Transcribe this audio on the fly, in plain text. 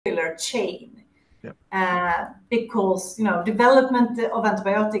chain. Because development of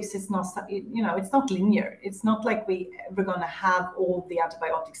antibiotics is not, it's not linear. It's not like we're going to have all the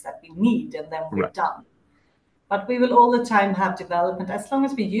antibiotics that we need and then we're done. But we will all the time have development. As long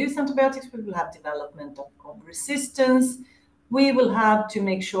as we use antibiotics, we will have development of resistance. We will have to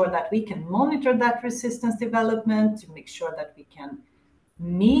make sure that we can monitor that resistance development, to make sure that we can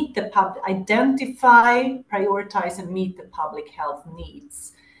meet the identify, prioritize, and meet the public health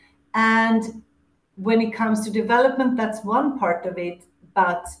needs. And when it comes to development, that's one part of it,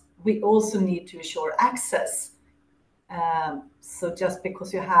 but we also need to assure access. So just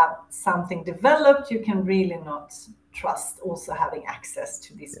because you have something developed, you can really not trust also having access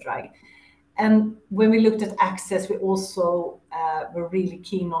to this drug. And when we looked at access, we also were really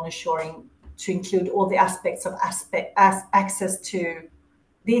keen on assuring to include all the aspects of access to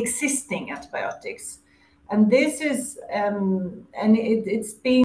the existing antibiotics. And this is, and it's been